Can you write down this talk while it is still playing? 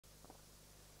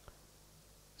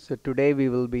So today we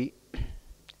will be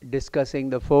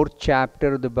discussing the fourth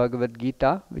chapter of the Bhagavad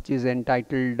Gita, which is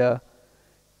entitled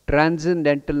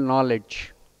Transcendental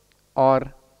Knowledge or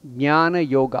Jnana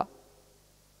Yoga.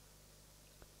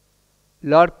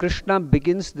 Lord Krishna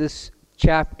begins this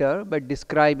chapter by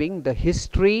describing the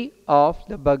history of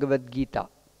the Bhagavad Gita.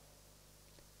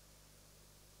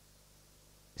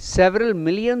 Several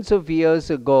millions of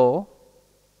years ago,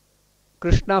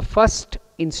 Krishna first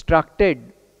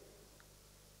instructed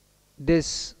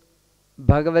this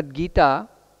Bhagavad Gita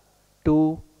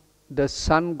to the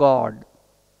sun god.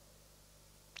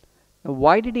 Now,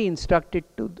 why did he instruct it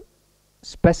to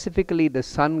specifically the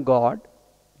sun god?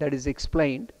 That is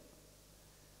explained.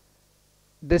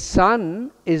 The sun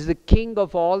is the king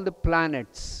of all the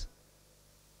planets,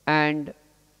 and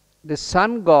the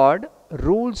sun god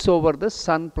rules over the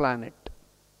sun planet.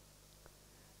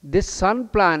 This sun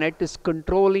planet is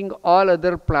controlling all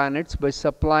other planets by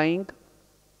supplying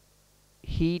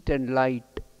heat and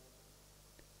light.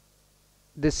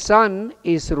 The sun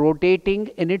is rotating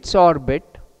in its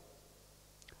orbit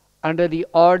under the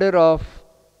order of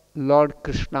Lord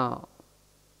Krishna.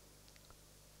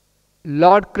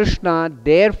 Lord Krishna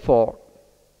therefore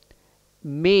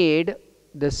made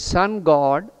the sun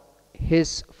god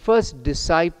his first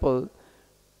disciple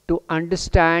to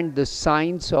understand the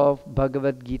science of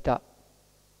Bhagavad Gita.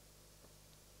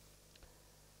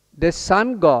 The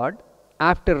sun god,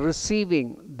 after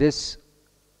receiving this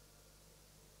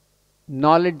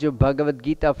knowledge of Bhagavad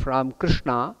Gita from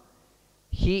Krishna,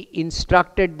 he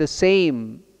instructed the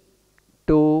same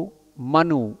to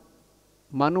Manu.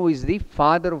 Manu is the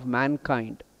father of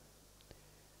mankind.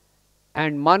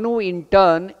 And Manu in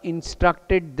turn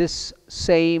instructed this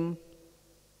same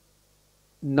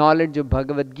knowledge of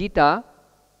Bhagavad Gita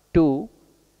to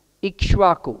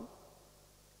Ikshvaku.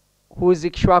 Who is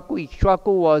Ikshvaku?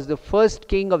 Ikshvaku was the first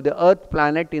king of the earth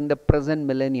planet in the present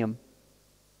millennium.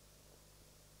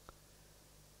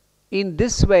 In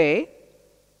this way,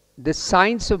 the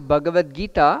science of Bhagavad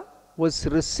Gita was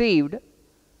received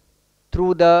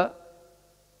through the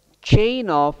chain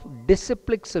of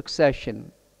disciplic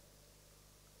succession.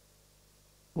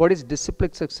 What is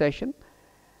disciplic succession?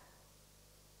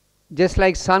 Just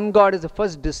like sun god is the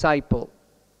first disciple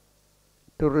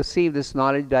to receive this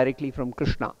knowledge directly from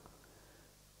Krishna.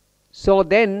 So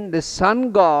then the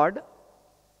sun god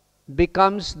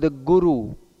becomes the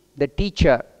guru, the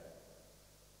teacher,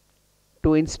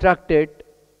 to instruct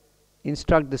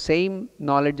the same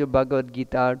knowledge of Bhagavad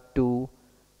Gita to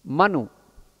Manu.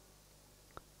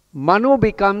 Manu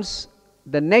becomes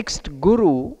the next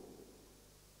guru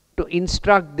to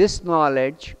instruct this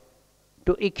knowledge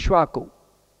to Ikshvaku.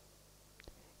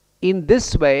 In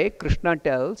this way, Krishna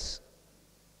tells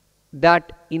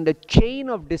that in the chain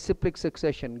of disciplic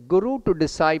succession, guru to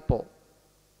disciple,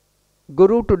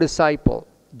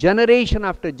 generation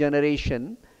after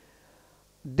generation,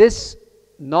 this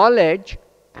knowledge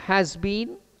has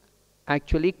been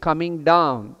actually coming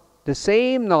down. The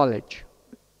same knowledge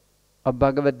of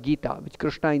Bhagavad Gita, which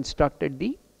Krishna instructed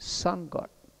the sun god.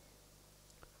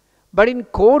 But in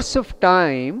course of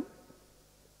time,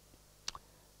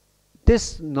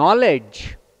 this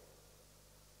knowledge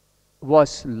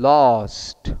was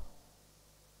lost,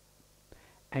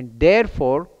 and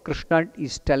therefore Krishna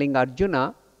is telling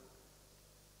Arjuna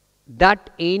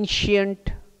that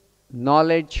ancient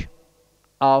knowledge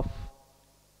of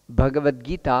Bhagavad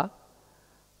Gita,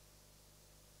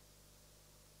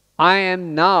 I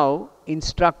am now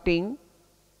instructing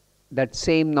that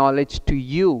same knowledge to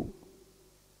you.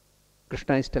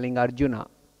 Krishna is telling Arjuna,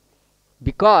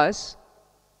 because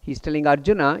he is telling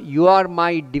Arjuna, you are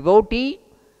my devotee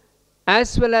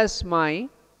as well as my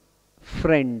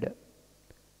friend,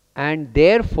 and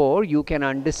therefore you can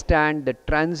understand the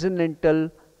transcendental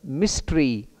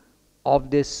mystery of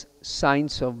this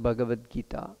science of Bhagavad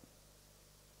Gita.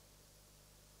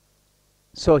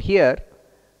 So here,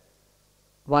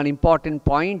 one important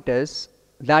point is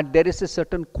that there is a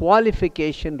certain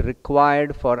qualification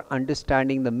required for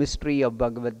understanding the mystery of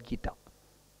Bhagavad Gita.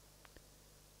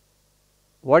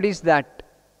 What is that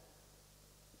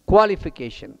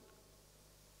qualification?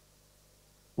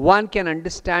 One can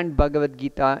understand Bhagavad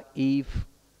Gita if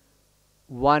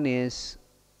one is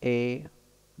a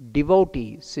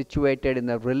devotee situated in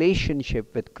a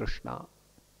relationship with Krishna.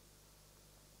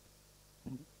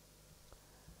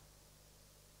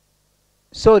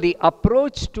 So the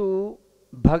approach to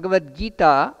Bhagavad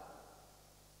Gita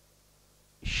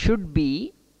should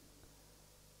be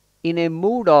in a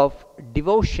mood of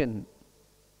devotion,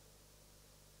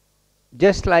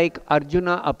 just like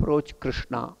Arjuna approached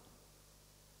Krishna.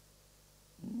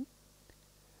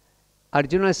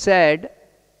 Arjuna said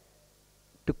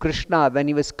to Krishna when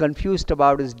he was confused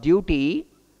about his duty,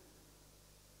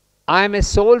 I am a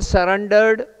soul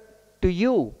surrendered to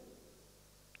you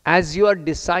as your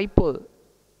disciple.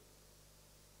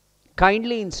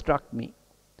 Kindly instruct me.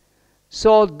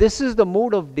 So this is the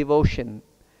mood of devotion.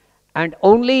 And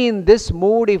only in this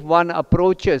mood, if one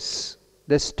approaches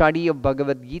the study of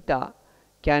Bhagavad Gita,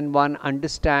 can one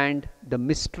understand the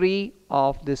mystery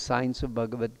of the science of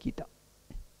Bhagavad Gita.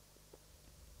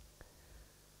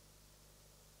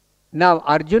 Now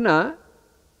Arjuna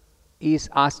is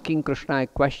asking Krishna a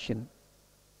question.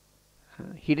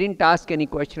 He didn't ask any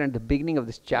question at the beginning of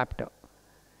this chapter.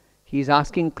 He is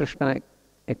asking Krishna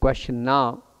a question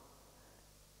now.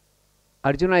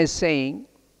 Arjuna is saying,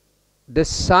 the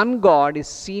sun god is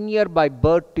senior by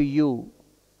birth to you.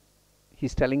 He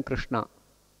is telling Krishna.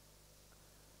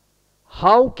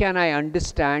 How can I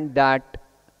understand that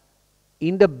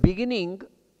in the beginning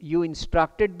you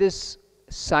instructed this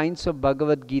science of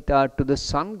Bhagavad Gita to the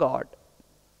sun god?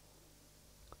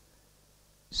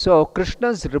 So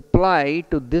Krishna's reply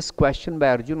to this question by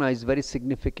Arjuna is very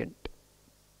significant.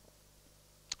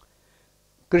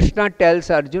 Krishna tells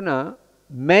Arjuna,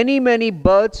 many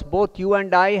births both you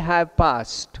and I have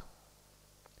passed.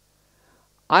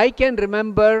 I can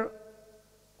remember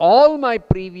all my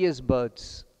previous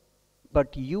births,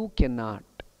 but you cannot.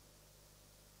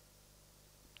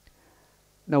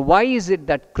 Now why is it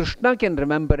that Krishna can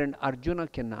remember and Arjuna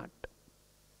cannot?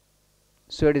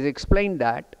 So it is explained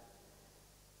that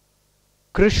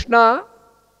Krishna,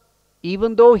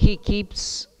 even though he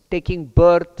keeps taking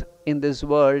birth in this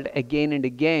world again and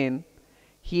again,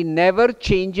 he never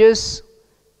changes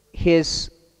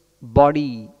his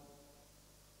body.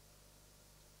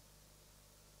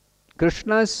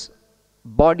 Krishna's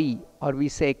body, or we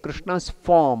say Krishna's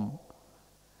form,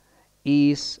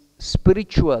 is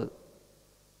spiritual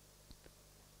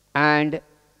and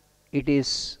it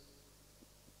is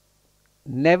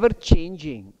never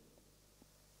changing.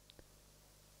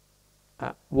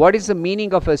 What is the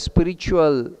meaning of a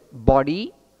spiritual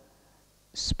body?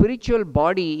 Spiritual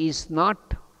body is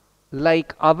not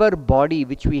like our body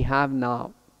which we have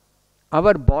now.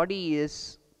 Our body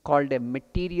is called a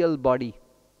material body.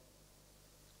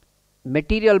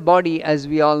 Material body, as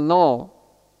we all know,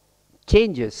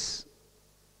 changes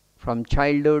from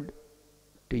childhood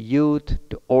to youth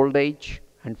to old age,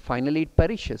 and finally it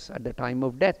perishes at the time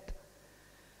of death.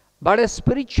 But a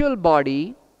spiritual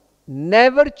body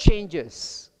never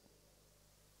changes.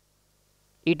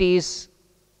 It is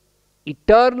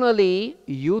eternally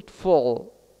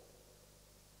youthful.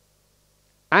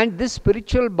 And this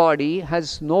spiritual body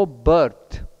has no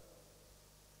birth.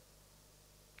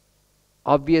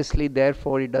 Obviously,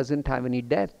 therefore, it doesn't have any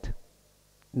death,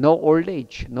 no old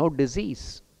age, no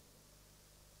disease,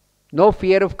 no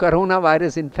fear of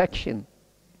coronavirus infection.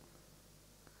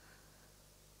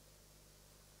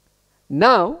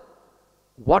 Now,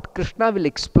 what Krishna will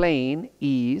explain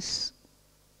is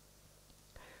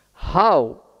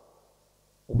how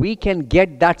we can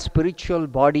get that spiritual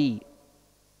body,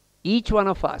 each one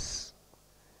of us,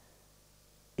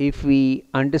 if we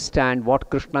understand what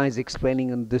Krishna is explaining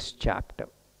in this chapter.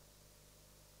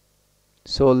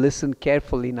 So listen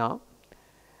carefully now.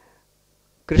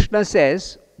 Krishna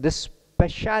says the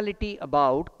speciality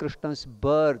about Krishna's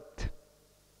birth.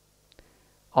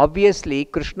 Obviously,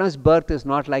 Krishna's birth is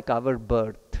not like our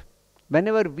birth.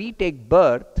 Whenever we take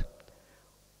birth,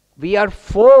 we are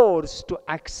forced to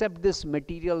accept this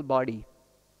material body,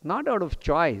 not out of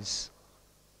choice.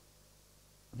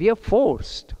 We are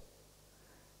forced.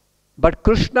 But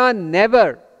Krishna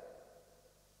never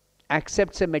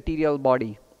accepts a material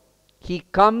body. He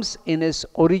comes in his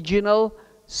original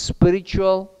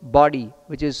spiritual body,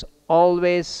 which is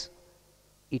always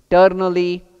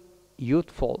eternally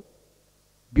youthful,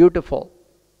 beautiful.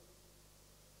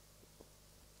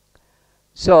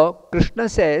 So Krishna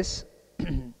says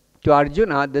to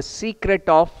Arjuna the secret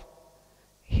of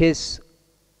his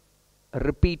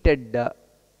repeated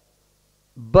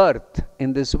birth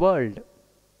in this world.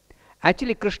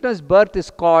 Actually, Krishna's birth is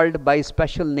called by a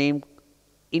special name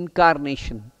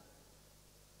incarnation.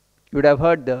 You would have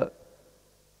heard the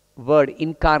word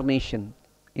incarnation.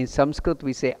 In Sanskrit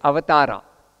we say avatara.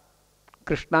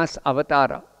 Krishna's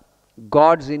avatara,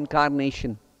 God's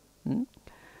incarnation.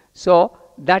 So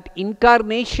that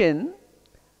incarnation,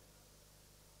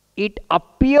 it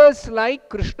appears like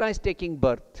Krishna is taking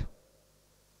birth.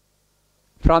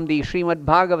 From the Srimad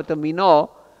Bhagavatam we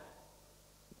know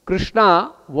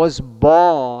Krishna was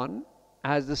born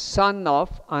as the son of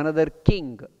another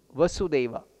king,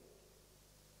 Vasudeva.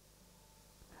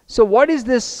 So what is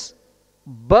this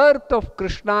birth of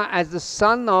Krishna as the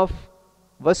son of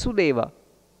Vasudeva?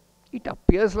 It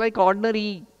appears like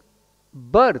ordinary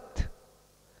birth.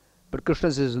 But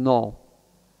Krishna says no.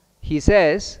 He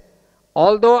says,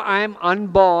 although I am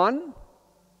unborn,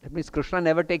 that means Krishna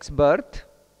never takes birth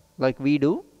like we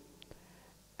do,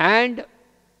 and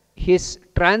his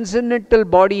transcendental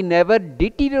body never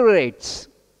deteriorates.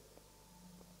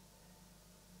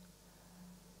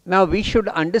 Now we should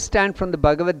understand from the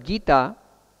Bhagavad Gita,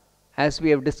 as we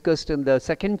have discussed in the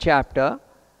second chapter,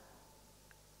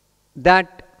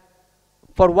 that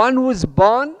for one who is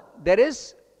born there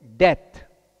is death,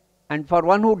 and for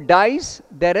one who dies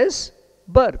there is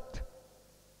birth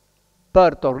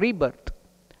or rebirth.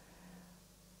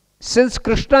 Since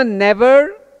Krishna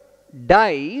never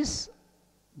dies,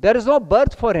 there is no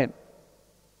birth for him,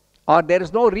 or there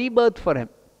is no rebirth for him.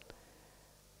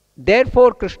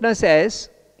 Therefore Krishna says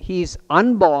he is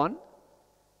unborn,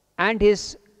 and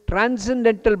his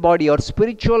transcendental body or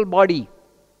spiritual body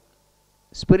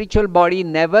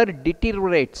never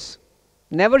deteriorates,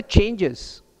 never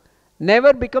changes,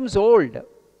 never becomes old.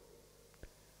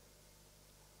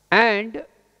 And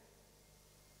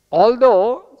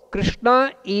although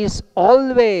Krishna is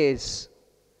always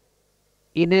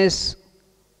in his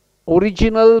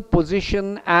original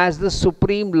position as the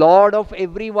Supreme Lord of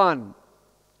everyone,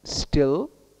 still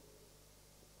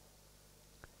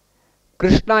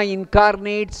Krishna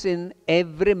incarnates in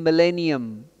every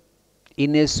millennium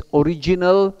in his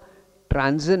original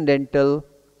transcendental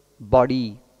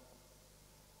body.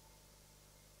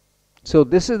 So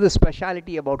this is the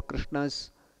speciality about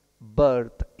Krishna's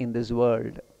birth in this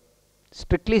world.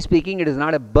 Strictly speaking, it is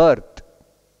not a birth.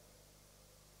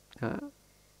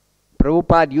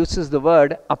 Prabhupada uses the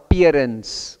word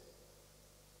appearance.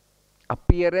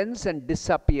 Appearance and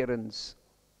disappearance.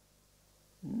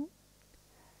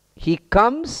 He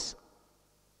comes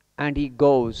and he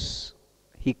goes.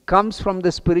 He comes from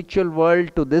the spiritual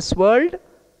world to this world,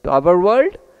 to our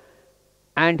world,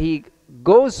 and he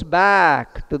goes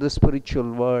back to the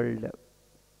spiritual world.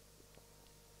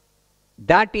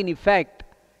 That in effect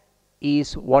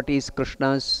is what is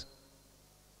Krishna's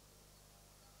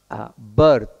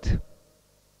birth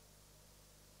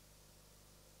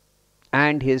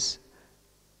and his.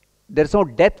 There is no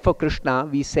death for Krishna,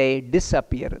 we say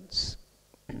disappearance.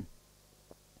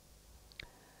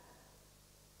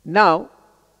 Now,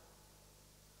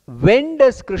 when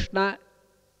does Krishna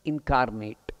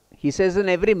incarnate? He says in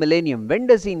every millennium. When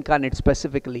does he incarnate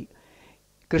specifically?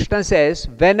 Krishna says,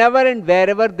 whenever and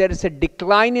wherever there is a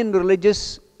decline in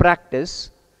religious practice,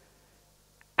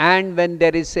 and when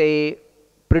there is a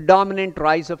predominant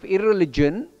rise of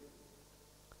irreligion,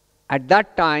 at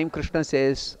that time Krishna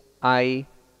says, I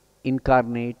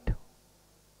incarnate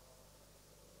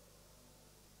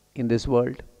in this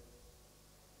world.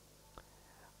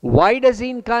 Why does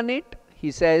he incarnate? He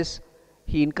says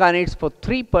he incarnates for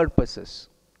three purposes: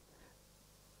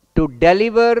 to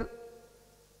deliver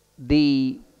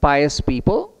the pious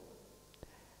people,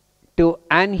 to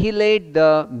annihilate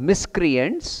the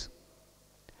miscreants,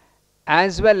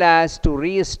 as well as to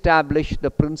re-establish the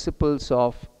principles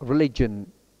of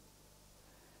religion.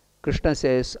 Krishna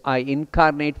says, I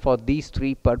incarnate for these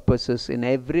three purposes in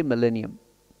every millennium.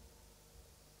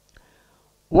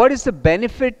 What is the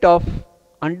benefit of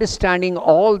understanding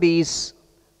all these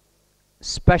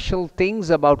special things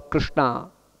about Krishna?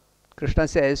 Krishna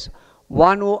says,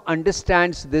 one who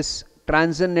understands this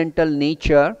transcendental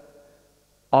nature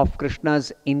of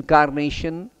Krishna's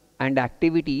incarnation and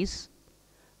activities,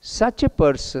 such a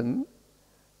person,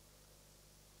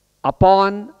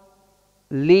 upon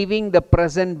leaving the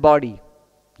present body,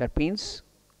 that means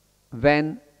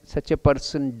when such a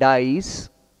person dies,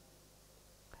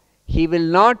 he will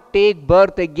not take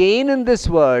birth again in this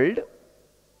world,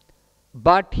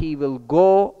 but he will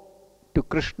go to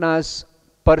Krishna's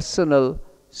personal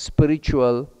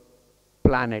spiritual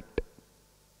planet.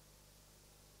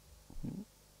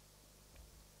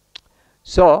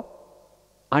 So,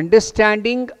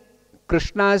 understanding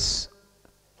Krishna's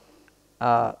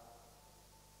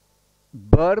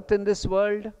birth in this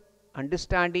world,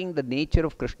 understanding the nature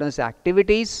of Krishna's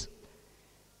activities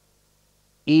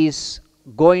is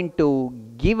going to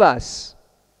give us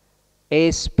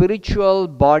a spiritual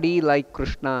body like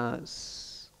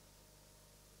Krishna's.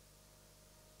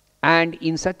 And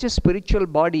in such a spiritual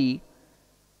body,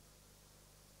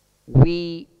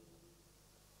 we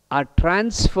are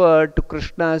transferred to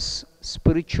Krishna's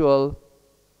spiritual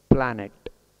planet.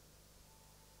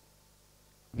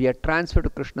 We are transferred to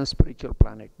Krishna's spiritual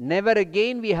planet. Never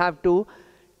again we have to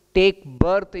take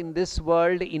birth in this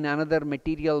world in another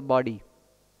material body.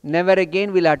 Never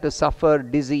again we'll have to suffer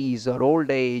disease or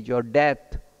old age or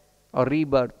death or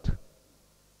rebirth.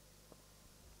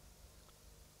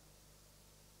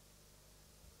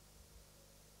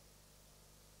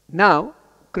 Now,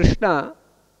 Krishna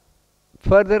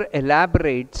further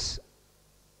elaborates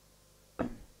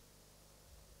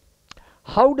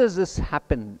how does this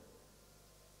happen,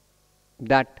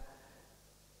 that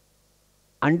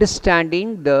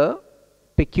understanding the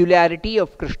peculiarity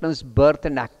of Krishna's birth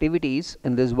and activities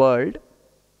in this world,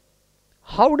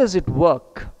 how does it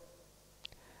work?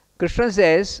 Krishna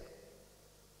says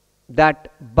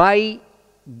that by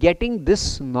getting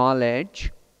this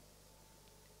knowledge,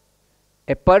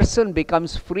 a person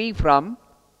becomes free from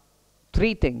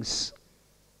three things: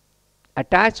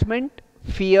 attachment,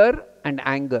 fear, and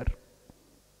anger.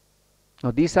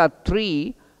 Now, these are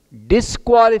three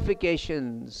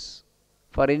disqualifications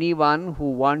for anyone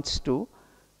who wants to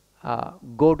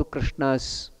go to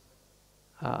Krishna's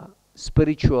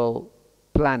spiritual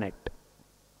planet.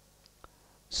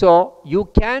 So, you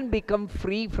can become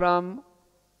free from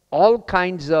all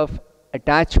kinds of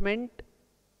attachment,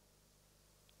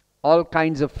 all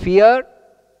kinds of fear,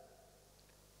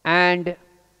 and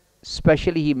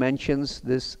especially he mentions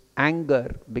this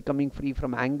anger, becoming free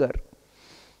from anger.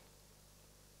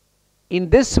 In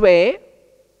this way,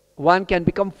 one can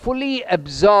become fully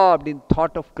absorbed in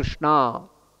thought of Krishna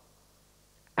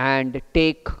and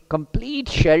take complete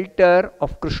shelter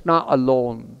of Krishna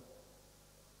alone.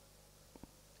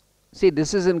 See,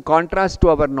 this is in contrast to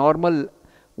our normal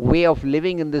way of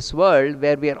living in this world,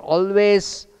 where we are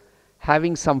always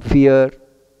having some fear,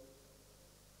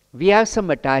 we have some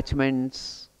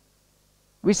attachments,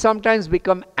 we sometimes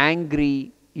become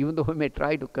angry, even though we may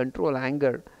try to control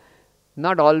anger.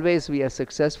 Not always we are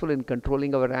successful in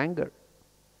controlling our anger.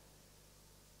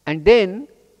 And then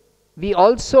we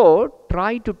also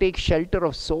try to take shelter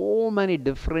of so many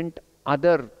different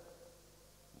other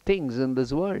things in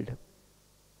this world.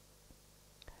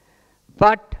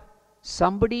 But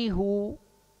somebody who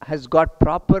has got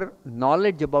proper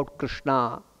knowledge about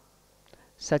Krishna,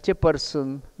 such a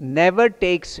person never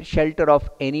takes shelter of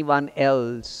anyone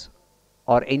else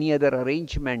or any other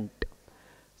arrangement.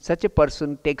 Such a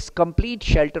person takes complete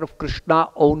shelter of Krishna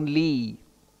only.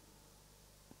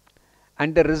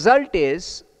 And the result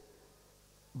is,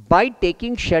 by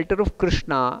taking shelter of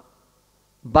Krishna,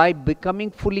 by becoming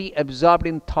fully absorbed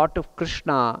in thought of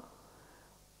Krishna,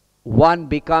 one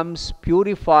becomes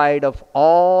purified of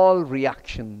all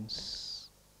reactions.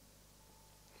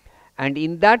 And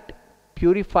in that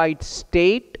purified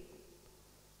state,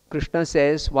 Krishna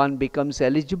says one becomes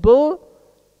eligible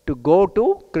to go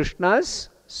to Krishna's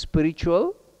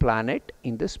spiritual planet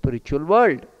in the spiritual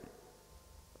world.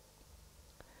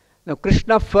 Now,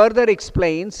 Krishna further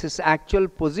explains his actual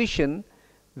position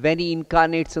when he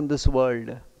incarnates in this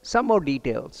world. Some more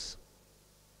details,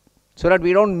 so that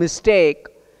we don't mistake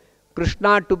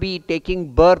Krishna to be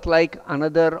taking birth like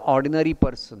another ordinary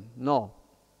person. No.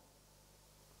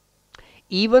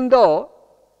 Even though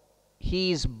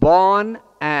he is born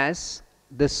as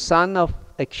the son of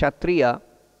a Kshatriya,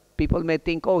 people may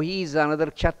think, oh, he is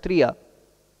another Kshatriya.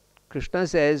 Krishna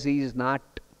says he is not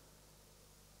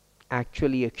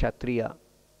actually a Kshatriya.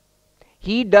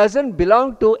 He doesn't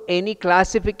belong to any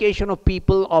classification of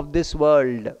people of this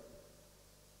world.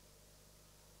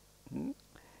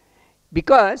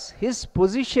 Because his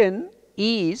position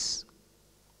is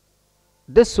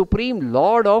the Supreme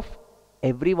Lord of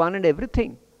everyone and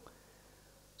everything.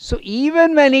 So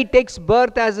even when he takes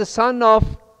birth as the son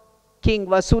of King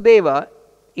Vasudeva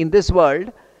in this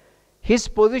world, his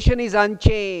position is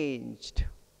unchanged.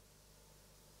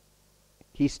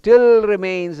 He still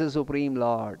remains the Supreme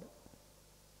Lord.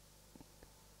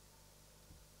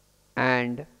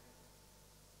 And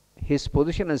his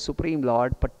position as Supreme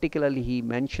Lord, particularly he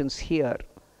mentions here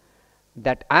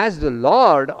that as the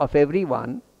Lord of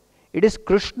everyone, it is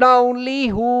Krishna only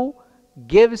who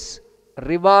gives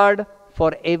reward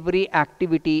for every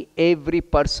activity every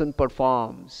person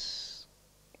performs.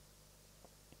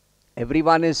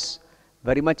 Everyone is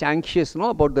very much anxious,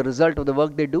 no, about the result of the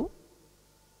work they do.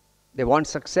 They want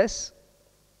success.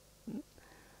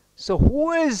 So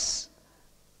who is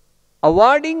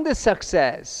awarding the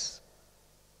success?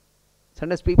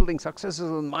 Sometimes people think success is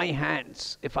in my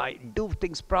hands. If I do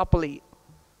things properly,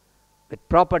 with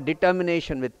proper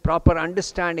determination, with proper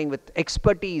understanding, with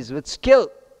expertise, with skill,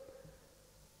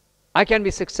 I can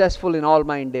be successful in all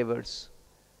my endeavors.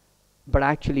 But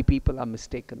actually people are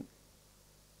mistaken.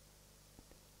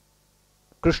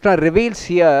 Krishna reveals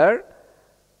here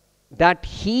that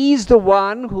he is the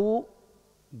one who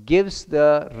gives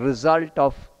the result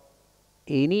of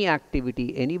any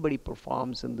activity anybody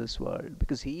performs in this world,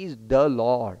 because he is the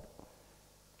Lord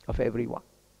of everyone.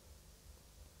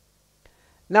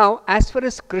 Now, as far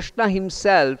as Krishna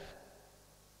himself,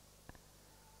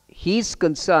 he is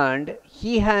concerned,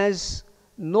 he has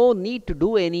no need to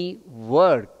do any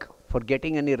work for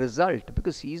getting any result,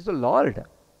 because he is the Lord.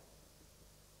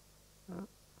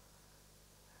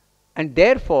 And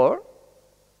therefore,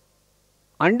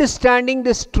 understanding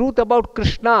this truth about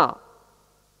Krishna,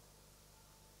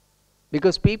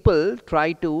 because people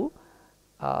try to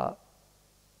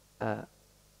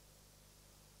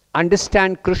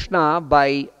understand Krishna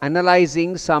by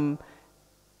analyzing some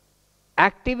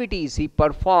activities he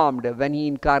performed when he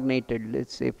incarnated,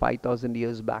 let's say 5,000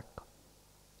 years back.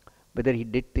 Whether he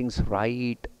did things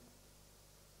right,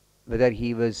 whether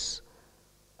he was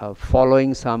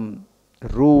following some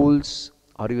rules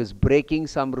or he was breaking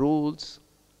some rules.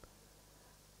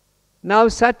 Now,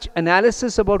 such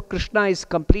analysis about Krishna is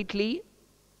completely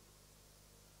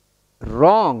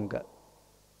wrong,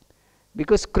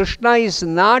 because Krishna is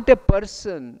not a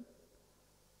person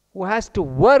who has to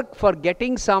work for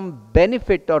getting some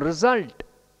benefit or result.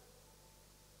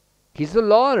 He is the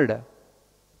Lord.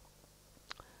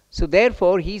 So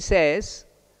therefore, he says,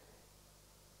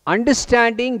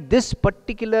 understanding this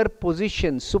particular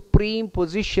position, supreme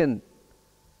position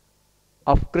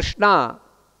of Krishna,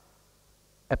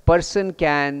 a person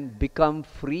can become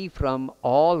free from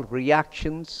all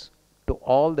reactions to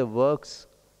all the works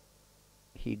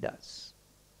he does.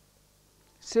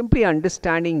 Simply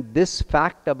understanding this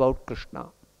fact about Krishna.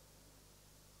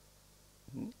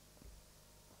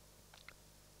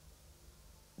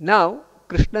 Now,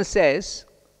 Krishna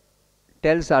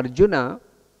tells Arjuna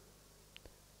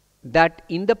that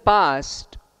in the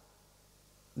past,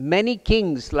 many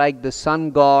kings like the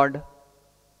sun god,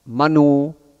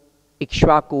 Manu,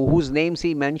 Ikshvaku, whose names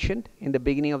he mentioned in the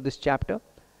beginning of this chapter,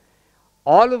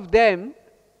 all of them,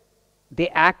 they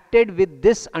acted with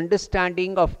this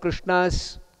understanding of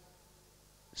Krishna's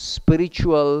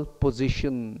spiritual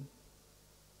position,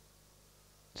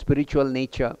 spiritual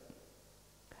nature,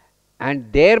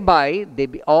 and thereby they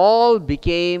all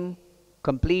became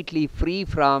completely free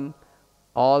from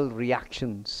all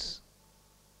reactions.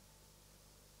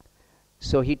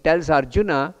 So he tells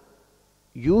Arjuna,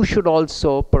 you should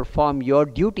also perform your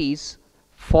duties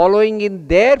following in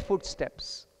their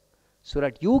footsteps, so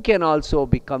that you can also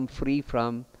become free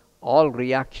from all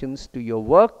reactions to your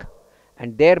work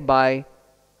and thereby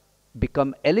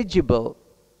become eligible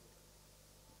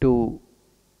to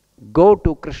go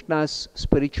to Krishna's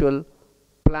spiritual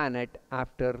planet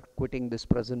after quitting this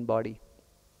present body.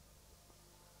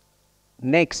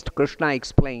 Next, Krishna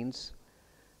explains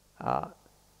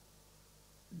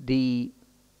the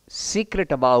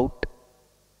secret about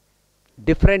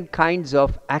different kinds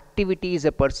of activities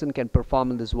a person can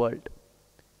perform in this world.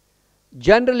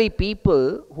 Generally,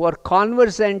 people who are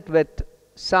conversant with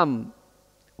some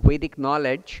Vedic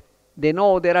knowledge, they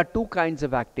know there are two kinds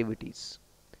of activities,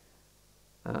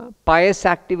 pious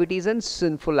activities and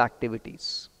sinful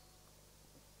activities,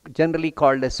 generally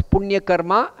called as punya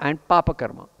karma and papa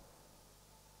karma.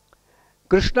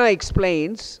 Krishna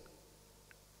explains,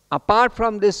 apart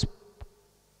from these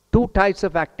two types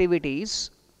of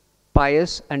activities,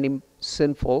 pious and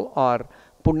sinful, or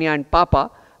punya and papa,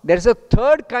 there is a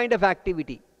third kind of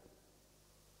activity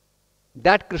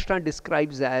that Krishna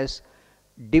describes as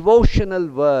devotional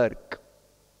work.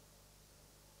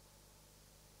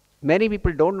 Many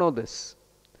people don't know this.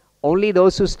 Only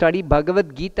those who study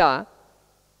Bhagavad Gita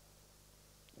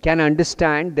can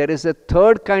understand there is a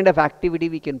third kind of activity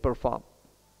we can perform.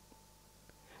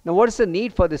 Now, what is the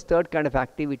need for this third kind of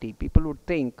activity? People would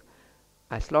think,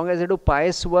 as long as I do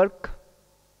pious work,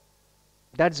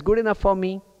 that's good enough for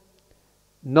me.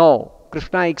 No,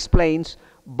 Krishna explains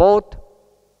both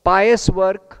pious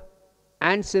work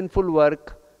and sinful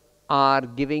work are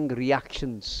giving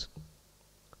reactions,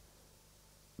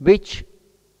 which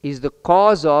is the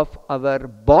cause of our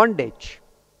bondage,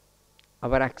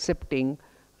 our accepting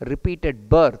repeated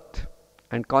birth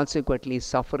and consequently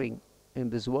suffering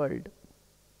in this world.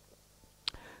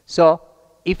 So,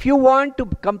 if you want to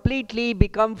completely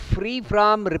become free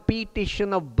from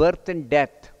repetition of birth and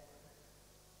death,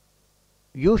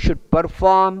 you should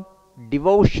perform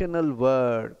devotional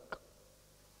work.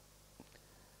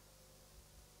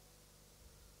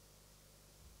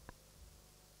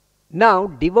 Now,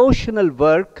 devotional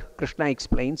work, Krishna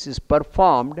explains, is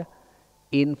performed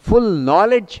in full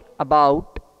knowledge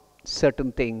about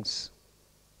certain things.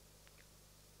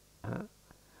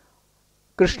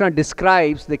 Krishna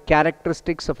describes the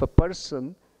characteristics of a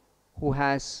person who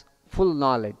has full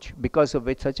knowledge, because of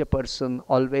which such a person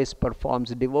always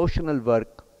performs devotional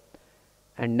work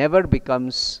and never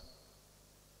becomes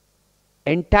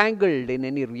entangled in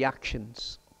any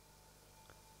reactions.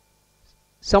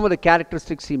 Some of the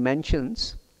characteristics he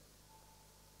mentions: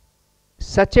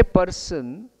 such a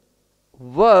person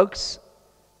works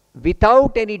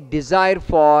without any desire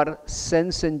for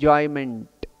sense enjoyment.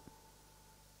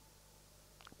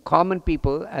 Common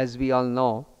people, as we all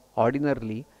know,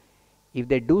 ordinarily, if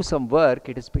they do some work,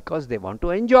 it is because they want to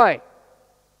enjoy.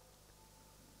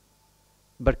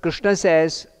 But Krishna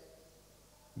says,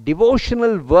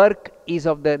 devotional work is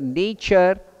of the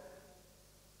nature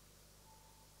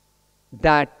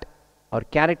that, or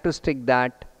characteristic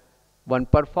that, one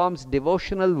performs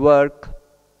devotional work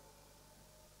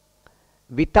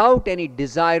without any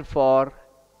desire for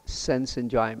sense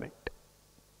enjoyment.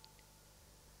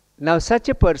 Now, such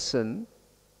a person,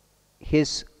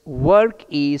 his work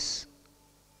is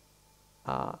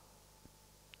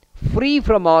free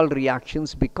from all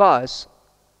reactions, because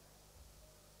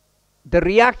the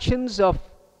reactions of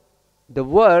the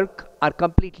work are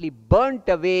completely burnt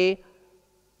away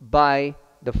by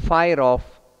the fire of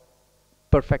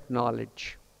perfect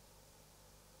knowledge.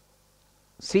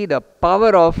 See the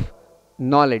power of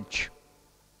knowledge.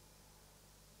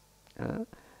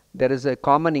 There is a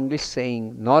common English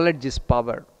saying, knowledge is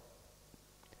power.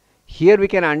 Here we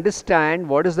can understand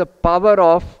what is the power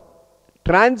of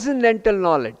transcendental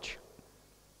knowledge,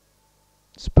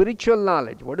 spiritual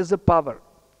knowledge. What is the power?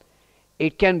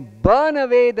 It can burn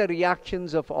away the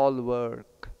reactions of all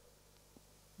work.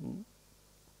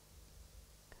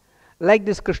 Like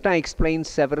this, Krishna explains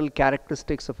several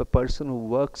characteristics of a person who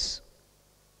works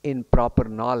in proper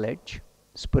knowledge,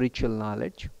 spiritual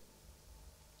knowledge.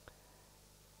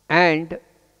 And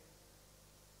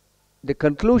the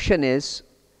conclusion is,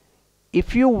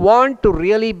 if you want to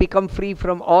really become free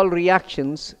from all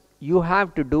reactions, you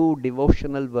have to do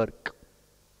devotional work.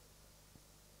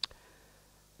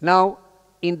 Now,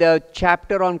 in the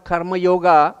chapter on Karma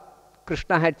Yoga,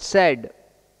 Krishna had said,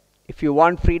 if you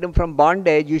want freedom from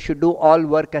bondage, you should do all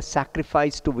work as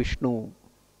sacrifice to Vishnu.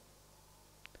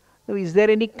 Now, is there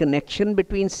any connection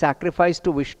between sacrifice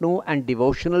to Vishnu and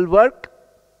devotional work?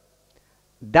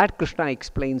 That Krishna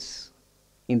explains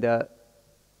in the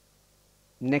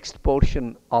next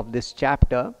portion of this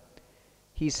chapter.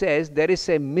 He says there is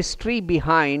a mystery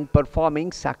behind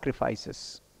performing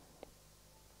sacrifices.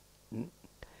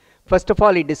 First of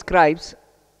all, he describes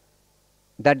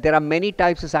that there are many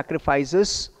types of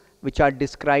sacrifices which are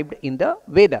described in the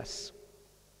Vedas.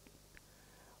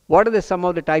 What are some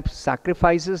of the types of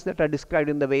sacrifices that are described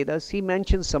in the Vedas? He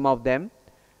mentions some of them.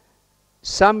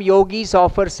 Some yogis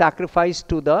offer sacrifice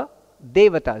to the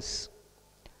Devatas.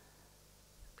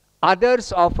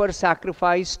 Others offer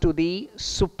sacrifice to the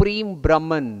Supreme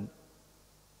Brahman.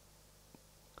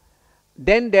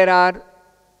 Then there are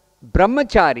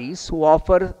brahmacharis who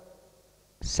offer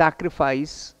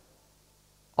sacrifice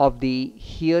of the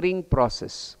hearing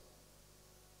process.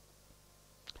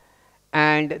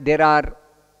 And there are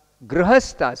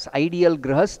grihasthas, ideal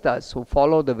grihasthas, who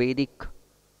follow the Vedic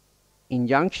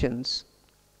injunctions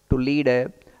to lead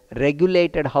a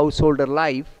regulated householder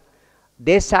life.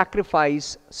 They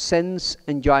sacrifice sense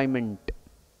enjoyment.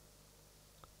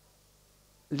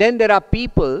 Then there are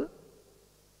people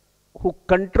who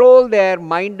control their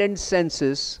mind and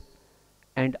senses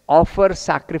and offer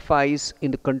sacrifice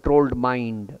in the controlled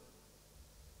mind.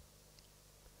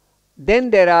 Then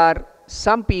there are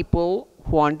some people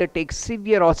who undertake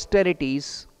severe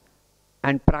austerities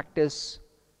and practice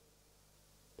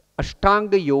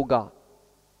Ashtanga Yoga.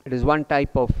 It is one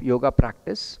type of yoga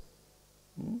practice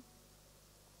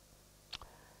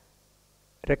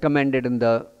recommended in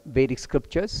the Vedic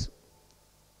scriptures.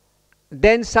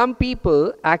 Then some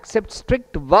people accept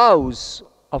strict vows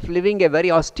of living a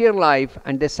very austere life,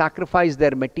 and they sacrifice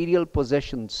their material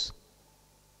possessions.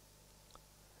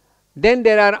 Then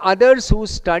there are others who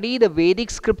study the Vedic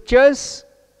scriptures,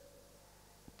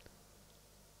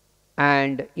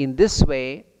 and in this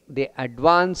way they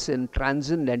advance in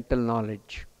transcendental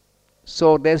knowledge.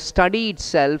 So their study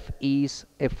itself is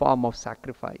a form of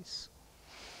sacrifice.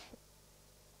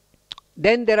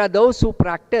 Then there are those who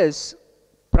practice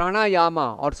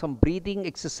pranayama, or some breathing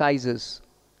exercises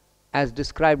as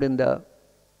described in the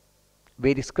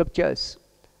Vedic scriptures.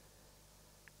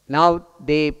 Now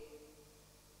they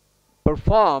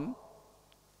perform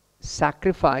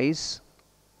sacrifice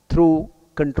through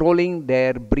controlling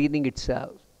their breathing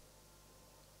itself.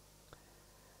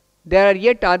 There are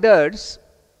yet others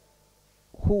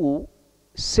who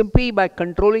simply by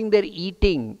controlling their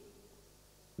eating,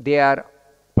 they are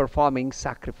performing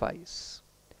sacrifice.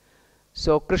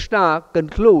 So Krishna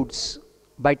concludes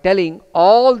by telling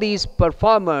all these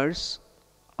performers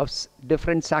of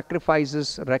different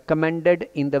sacrifices recommended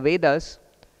in the Vedas,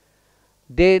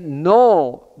 they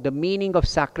know the meaning of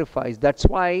sacrifice. That's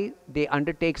why they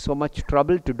undertake so much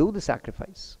trouble to do the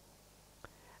sacrifice.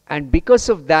 And because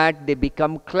of that, they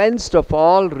become cleansed of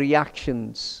all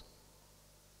reactions.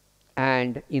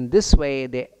 And in this way,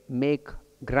 they make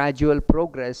gradual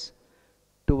progress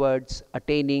towards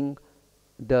attaining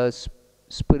the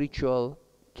spiritual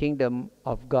kingdom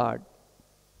of God.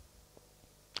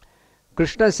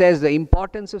 Krishna says the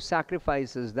importance of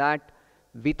sacrifice is that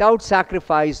without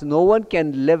sacrifice, no one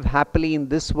can live happily in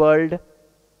this world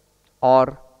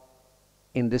or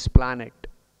in this planet.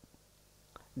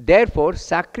 Therefore,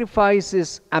 sacrifice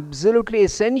is absolutely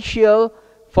essential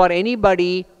for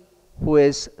anybody who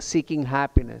is seeking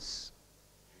happiness.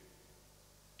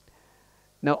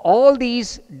 Now, all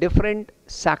these different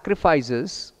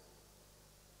sacrifices,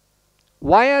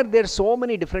 why are there so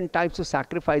many different types of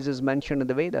sacrifices mentioned in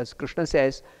the Vedas? Krishna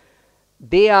says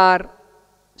they are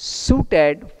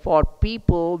suited for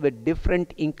people with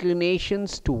different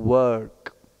inclinations to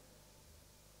work.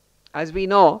 As we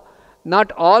know,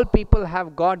 not all people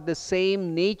have got the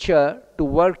same nature to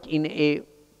work in a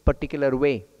particular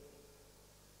way.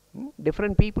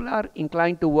 Different people are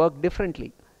inclined to work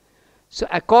differently. So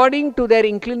according to their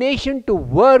inclination to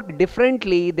work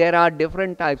differently, there are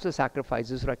different types of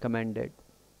sacrifices recommended.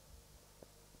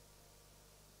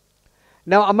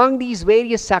 Now, among these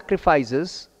various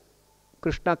sacrifices,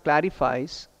 Krishna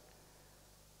clarifies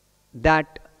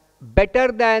that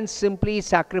better than simply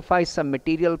sacrifice some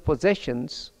material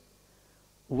possessions,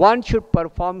 one should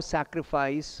perform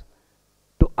sacrifice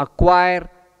to acquire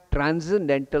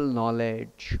transcendental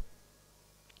knowledge.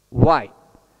 Why?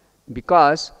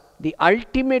 Because the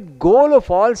ultimate goal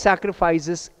of all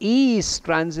sacrifices is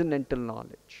transcendental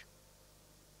knowledge.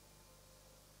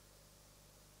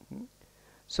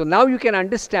 So now you can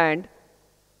understand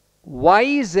why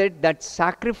is it that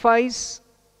sacrifice,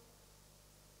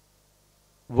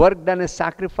 work done as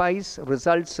sacrifice,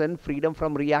 results in freedom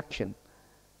from reaction.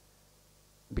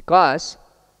 Because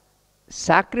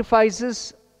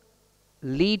sacrifices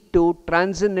lead to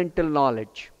transcendental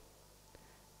knowledge,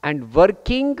 and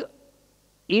working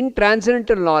in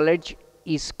transcendental knowledge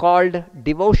is called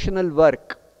devotional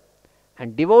work,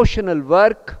 and devotional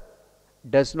work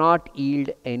does not yield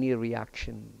any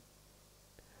reaction.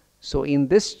 So in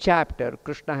this chapter,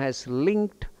 Krishna has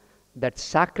linked that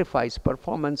sacrifice,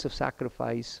 performance of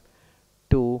sacrifice,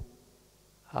 to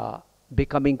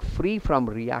becoming free from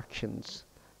reactions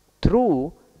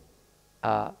through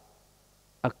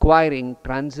acquiring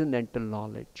transcendental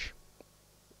knowledge.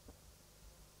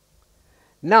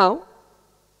 Now,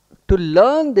 to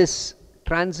learn this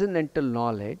transcendental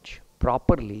knowledge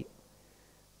properly,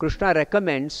 Krishna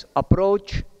recommends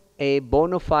approach a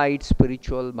bona fide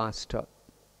spiritual master.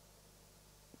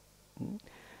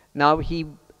 Now he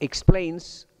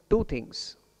explains two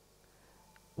things.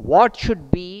 What should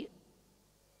be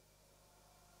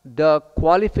the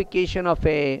qualification of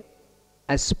a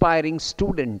aspiring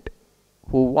student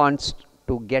who wants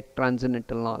to get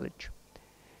transcendental knowledge?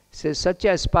 He says such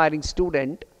an aspiring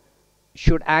student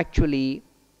should actually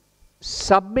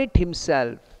submit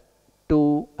himself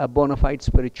to a bona fide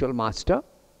spiritual master.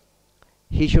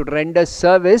 He should render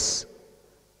service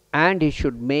and he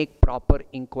should make proper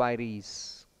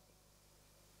inquiries.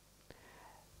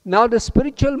 Now the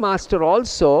spiritual master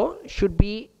also should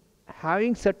be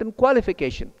having certain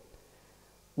qualification.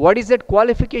 What is that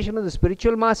qualification of the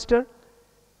spiritual master?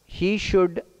 He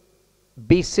should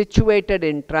be situated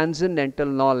in transcendental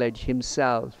knowledge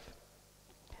himself,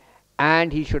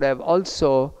 and he should have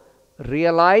also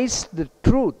realized the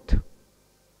truth.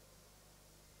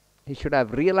 He should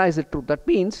have realized the truth. That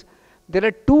means there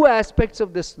are two aspects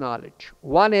of this knowledge.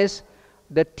 One is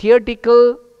the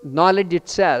theoretical knowledge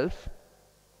itself,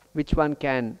 which one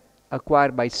can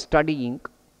acquire by studying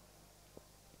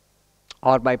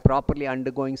or by properly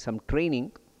undergoing some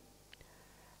training.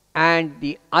 And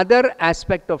the other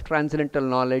aspect of transcendental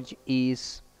knowledge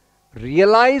is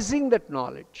realizing that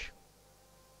knowledge.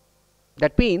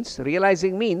 That means,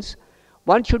 realizing means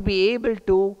one should be able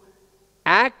to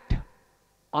act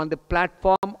on the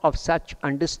platform of such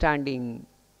understanding.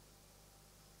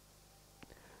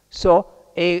 So,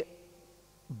 a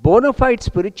bona fide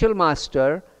spiritual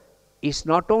master is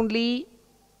not only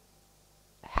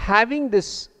having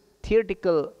this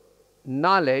theoretical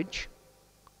knowledge,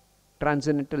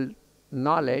 transcendental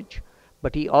knowledge,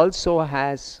 but he also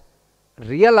has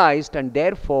realized and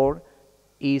therefore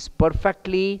is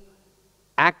perfectly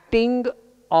acting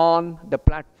on the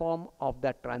platform of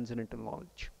that transcendental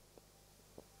knowledge.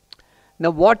 Now,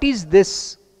 what is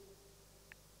this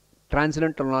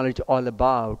transcendental knowledge all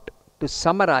about? To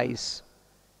summarize,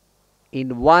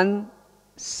 in one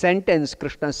sentence,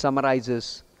 Krishna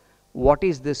summarizes what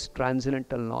is this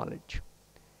transcendental knowledge.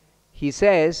 He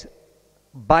says,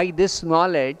 by this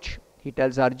knowledge, he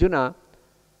tells Arjuna,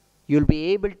 you'll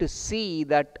be able to see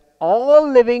that all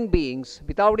living beings,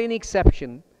 without any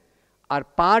exception, are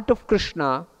part of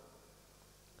Krishna.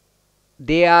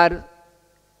 They are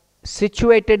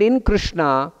situated in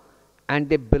Krishna and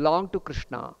they belong to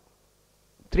Krishna.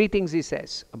 Three things he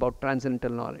says about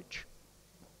transcendental knowledge.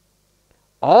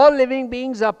 All living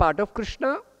beings are part of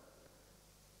Krishna,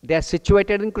 they are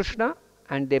situated in Krishna,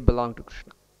 and they belong to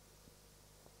Krishna.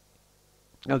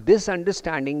 Now this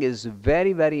understanding is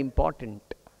very, very important.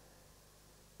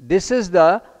 This is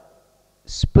the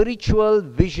spiritual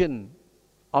vision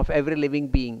of every living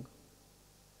being.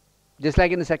 Just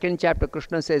like in the second chapter,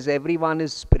 Krishna says everyone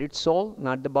is spirit soul,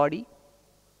 not the body.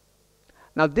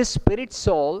 Now this spirit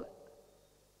soul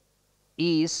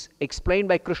is explained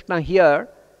by Krishna here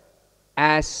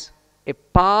as a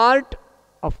part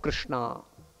of Krishna.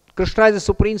 Krishna is the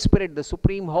supreme spirit, the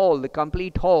supreme whole, the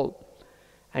complete whole.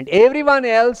 And everyone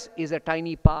else is a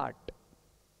tiny part.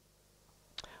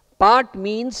 Part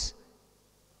means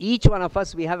each one of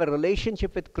us, we have a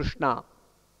relationship with Krishna.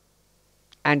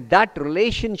 And that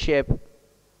relationship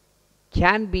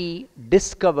can be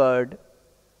discovered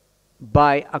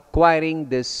by acquiring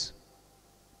this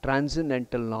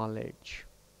transcendental knowledge.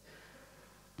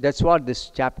 That's what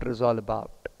this chapter is all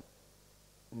about.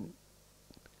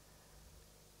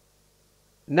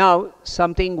 Now,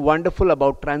 something wonderful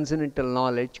about transcendental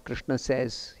knowledge, Krishna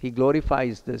says, he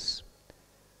glorifies this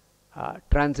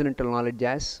transcendental knowledge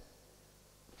as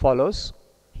follows.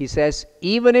 He says,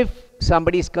 even if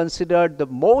somebody is considered the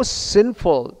most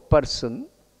sinful person,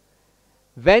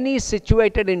 when he is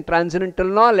situated in transcendental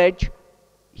knowledge,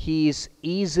 he is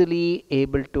easily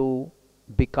able to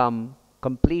become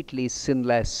completely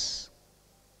sinless.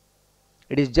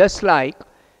 It is just like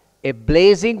a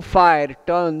blazing fire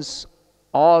turns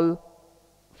all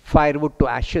firewood to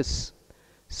ashes.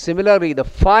 Similarly, the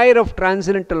fire of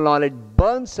transcendental knowledge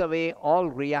burns away all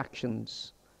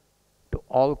reactions to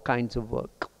all kinds of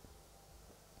work.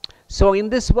 So in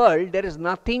this world, there is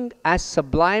nothing as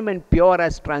sublime and pure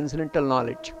as transcendental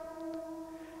knowledge.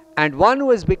 And one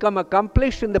who has become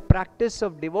accomplished in the practice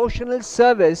of devotional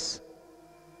service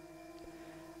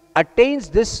attains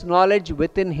this knowledge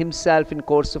within himself in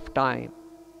course of time.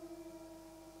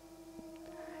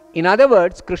 In other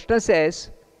words, Krishna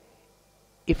says,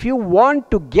 if you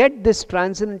want to get this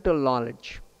transcendental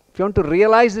knowledge, if you want to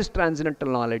realize this transcendental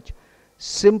knowledge,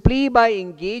 simply by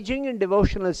engaging in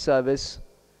devotional service,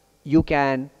 you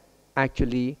can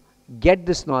actually get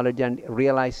this knowledge and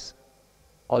realize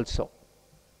also.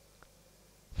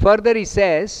 Further, he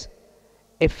says,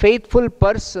 a faithful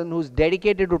person who is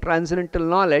dedicated to transcendental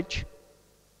knowledge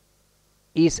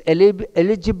is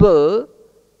eligible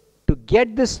to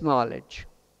get this knowledge.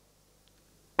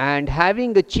 And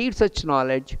having achieved such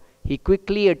knowledge, he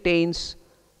quickly attains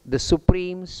the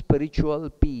supreme spiritual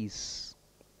peace.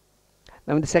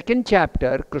 Now in the second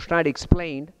chapter, Krishna had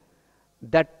explained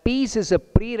that peace is a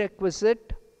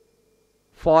prerequisite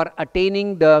for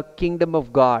attaining the kingdom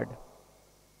of God.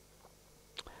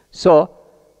 So,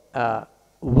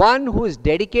 one who is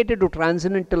dedicated to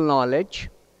transcendental knowledge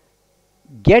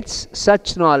gets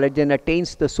such knowledge and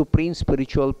attains the supreme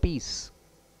spiritual peace.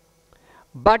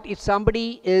 But if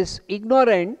somebody is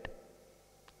ignorant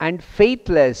and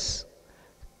faithless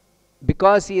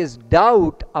because he has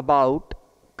doubt about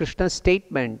Krishna's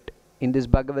statement in this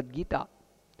Bhagavad Gita,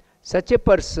 such a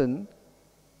person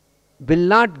will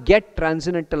not get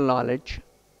transcendental knowledge.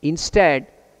 Instead,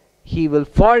 he will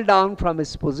fall down from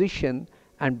his position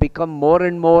and become more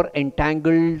and more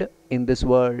entangled in this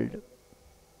world.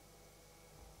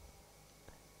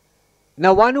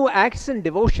 Now, one who acts in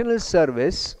devotional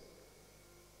service,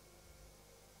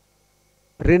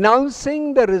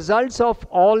 renouncing the results of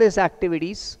all his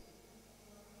activities,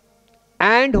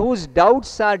 and whose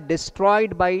doubts are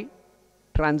destroyed by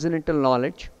transcendental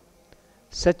knowledge,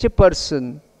 such a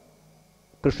person,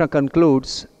 Krishna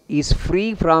concludes, is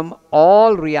free from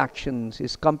all reactions,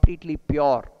 is completely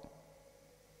pure.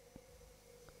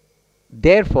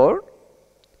 Therefore,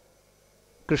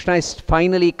 Krishna is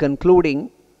finally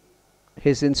concluding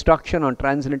his instruction on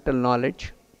transcendental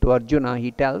knowledge to Arjuna.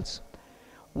 He tells,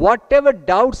 whatever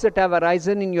doubts that have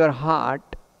arisen in your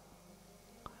heart,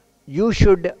 you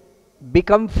should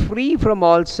become free from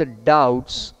all such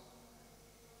doubts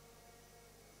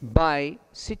by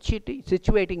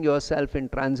situating yourself in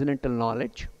transcendental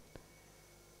knowledge.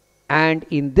 And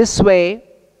in this way,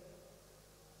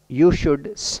 you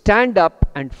should stand up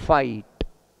and fight.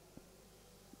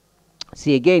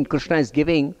 See, again, Krishna is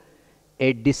giving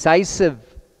a decisive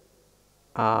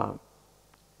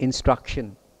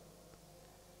instruction.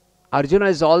 Arjuna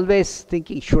is always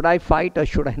thinking, should I fight or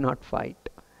should I not fight?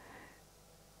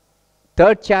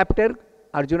 Third chapter,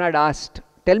 Arjuna had asked,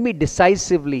 tell me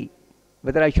decisively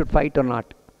whether I should fight or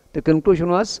not. The conclusion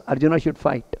was Arjuna should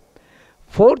fight.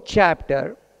 Fourth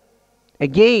chapter,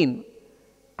 again,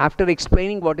 after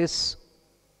explaining what is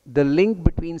the link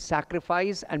between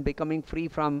sacrifice and becoming free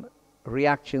from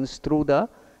reactions through the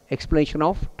explanation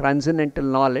of transcendental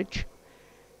knowledge,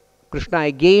 Krishna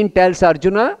again tells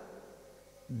Arjuna,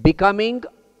 becoming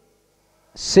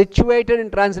situated in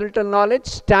transcendental knowledge,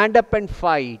 stand up and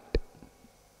fight.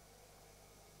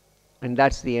 And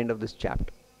that's the end of this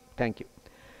chapter. Thank you.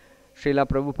 Srila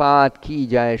Prabhupada ki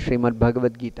jai, Srimad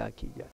Bhagavad Gita ki jai.